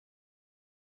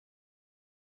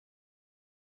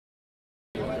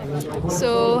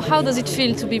So how does it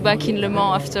feel to be back in Le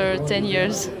Mans after 10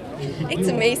 years? It's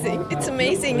amazing. It's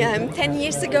amazing. 10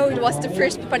 years ago it was the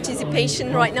first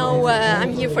participation. Right now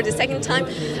I'm here for the second time.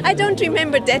 I don't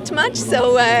remember that much,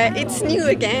 so it's new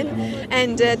again.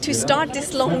 And to start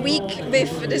this long week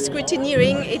with the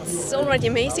scrutineering, it's already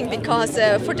amazing because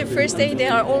for the first day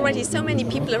there are already so many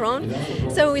people around.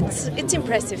 So it's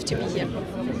impressive to be here.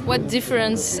 What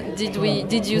difference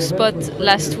did you spot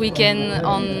last weekend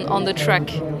on the track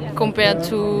compared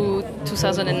to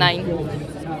 2009?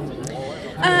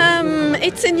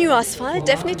 It's a new asphalt,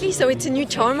 definitely, so it's a new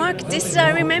tarmac. This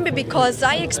I remember because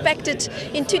I expected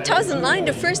in 2009,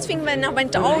 the first thing when I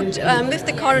went out with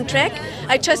the car on track,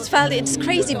 I just felt it's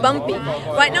crazy bumpy.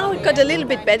 Right now it got a little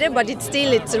bit better, but it's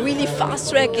a really fast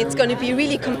track. It's going to be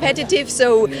really competitive,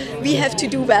 so we have to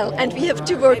do well and we have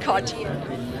to work hard.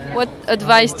 What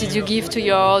advice did you give to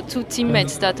your two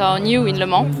teammates that are new in Le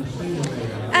Mans?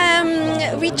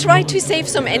 We try to save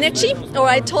some energy, or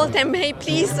I told them, hey,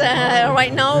 please,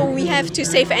 right now we have to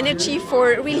save energy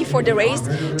for the race.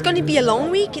 It's going to be a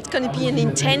long week, it's going to be an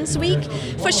intense week.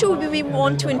 For sure we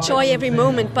want to enjoy every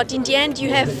moment, but in the end you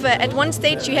have, at one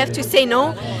stage you have to say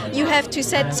no, you have to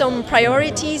set some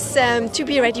priorities to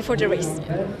be ready for the race.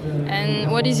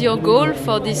 And what is your goal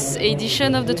for this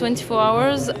edition of the 24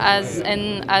 hours as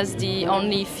the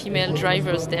only female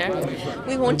drivers there?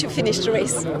 We want to finish the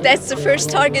race. That's the first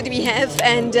target we have,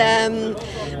 and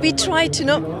we try to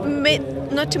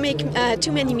not to make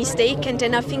too many mistakes, and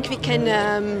then I think we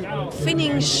can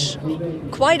finish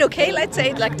quite okay, let's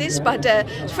say it like this, but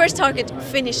first target,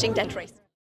 finishing that race.